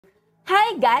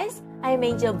Hi guys, I'm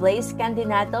Angel Blaze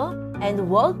Candinato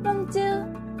and welcome to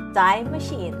Time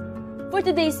Machine. For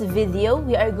today's video,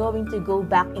 we are going to go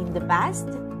back in the past,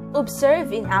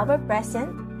 observe in our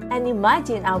present, and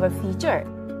imagine our future.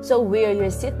 So wear your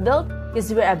seatbelt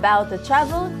because we're about to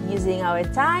travel using our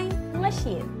time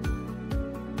machine.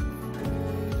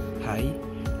 Hi,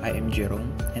 I am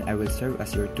Jerome and I will serve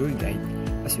as your tour guide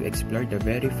as we explore the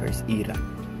very first era,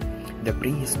 the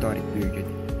prehistoric period,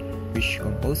 which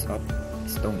composed of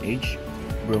Stone Age,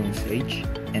 Bronze Age,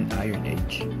 and Iron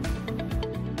Age.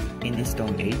 In the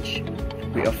Stone Age,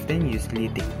 we often use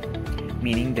lithic,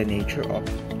 meaning the nature of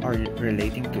or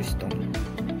relating to stone.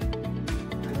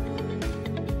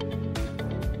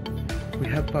 We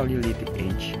have Paleolithic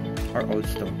Age or Old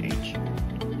Stone Age.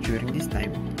 During this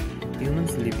time,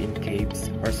 humans live in caves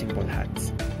or simple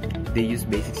huts. They use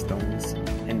basic stones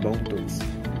and bone tools,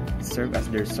 serve as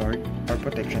their sword or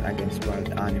protection against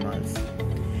wild animals.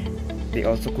 They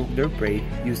also cook their prey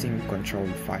using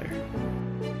controlled fire.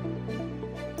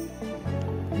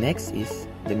 Next is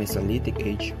the Mesolithic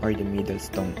Age or the Middle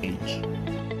Stone Age.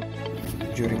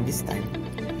 During this time,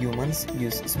 humans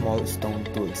use small stone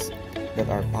tools that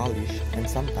are polished and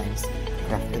sometimes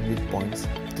crafted with points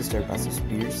to serve as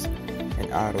spears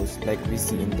and arrows like we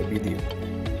see in the video.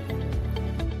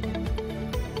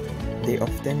 They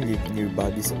often live near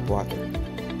bodies of water.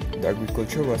 The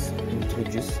agriculture was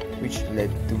introduced, which led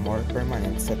to more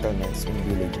permanent settlements in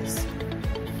villages.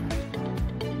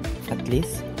 At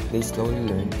least, they slowly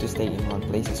learned to stay in one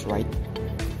place, right?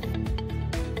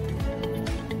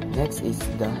 Next is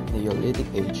the Neolithic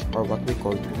Age or what we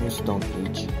call New Stone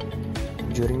Age.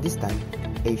 During this time,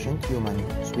 ancient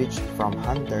humans switched from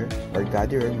hunter or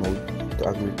gatherer mode to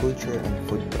agriculture and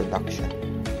food production.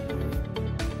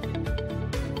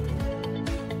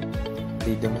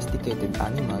 They domesticated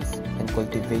animals and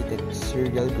cultivated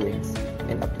cereal grains,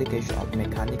 and application of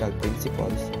mechanical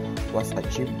principles was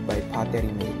achieved by pottery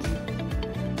making.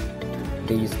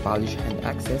 They used polished hand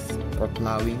axes for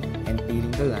plowing and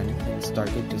tilling the land and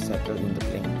started to settle in the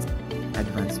plains.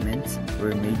 Advancements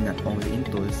were made not only in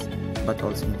tools but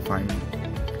also in farming,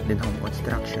 then home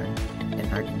construction,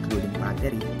 and art including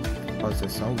pottery, also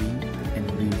sewing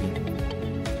and weaving.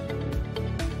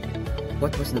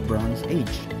 What was the Bronze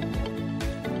Age?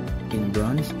 In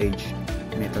Bronze Age,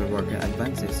 metalworking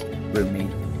advances were made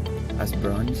as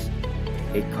bronze,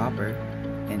 copper,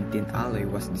 and tin alloy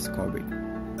was discovered.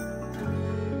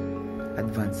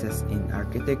 Advances in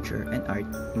architecture and art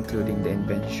including the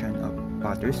invention of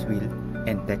potter's wheel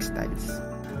and textiles.